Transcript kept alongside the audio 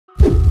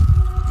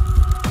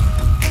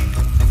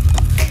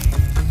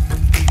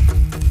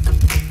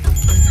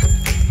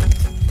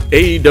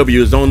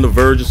AEW is on the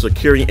verge of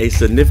securing a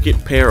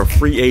significant pair of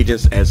free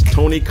agents as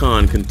Tony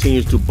Khan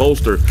continues to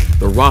bolster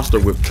the roster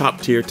with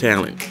top-tier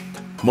talent.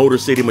 Motor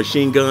City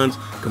Machine Guns,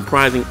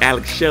 comprising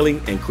Alex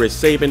Shelley and Chris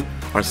Sabin,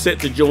 are set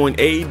to join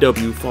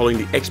AEW following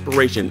the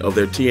expiration of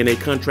their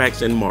TNA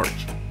contracts in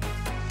March.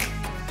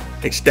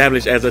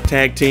 Established as a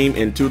tag team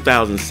in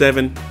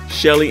 2007,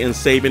 Shelley and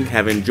Sabin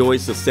have enjoyed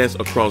success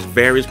across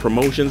various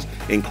promotions,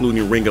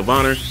 including Ring of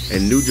Honor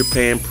and New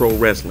Japan Pro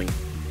Wrestling.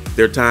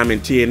 Their time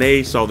in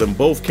TNA saw them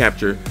both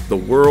capture the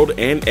World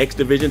and X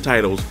Division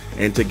titles,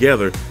 and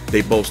together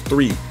they boast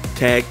 3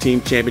 Tag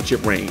Team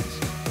Championship reigns.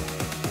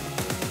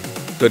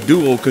 The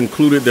duo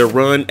concluded their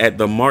run at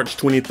the March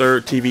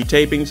 23rd TV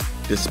tapings,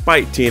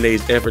 despite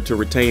TNA's effort to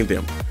retain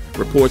them.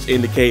 Reports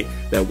indicate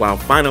that while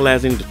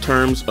finalizing the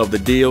terms of the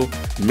deal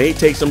may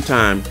take some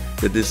time,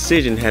 the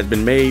decision has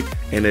been made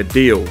and a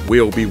deal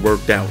will be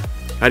worked out.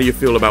 How do you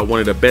feel about one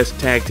of the best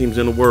tag teams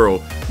in the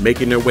world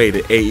making their way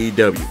to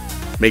AEW?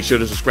 Make sure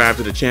to subscribe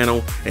to the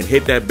channel and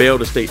hit that bell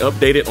to stay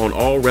updated on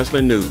all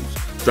wrestling news.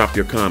 Drop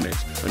your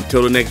comments.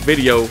 Until the next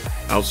video,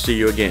 I'll see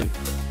you again.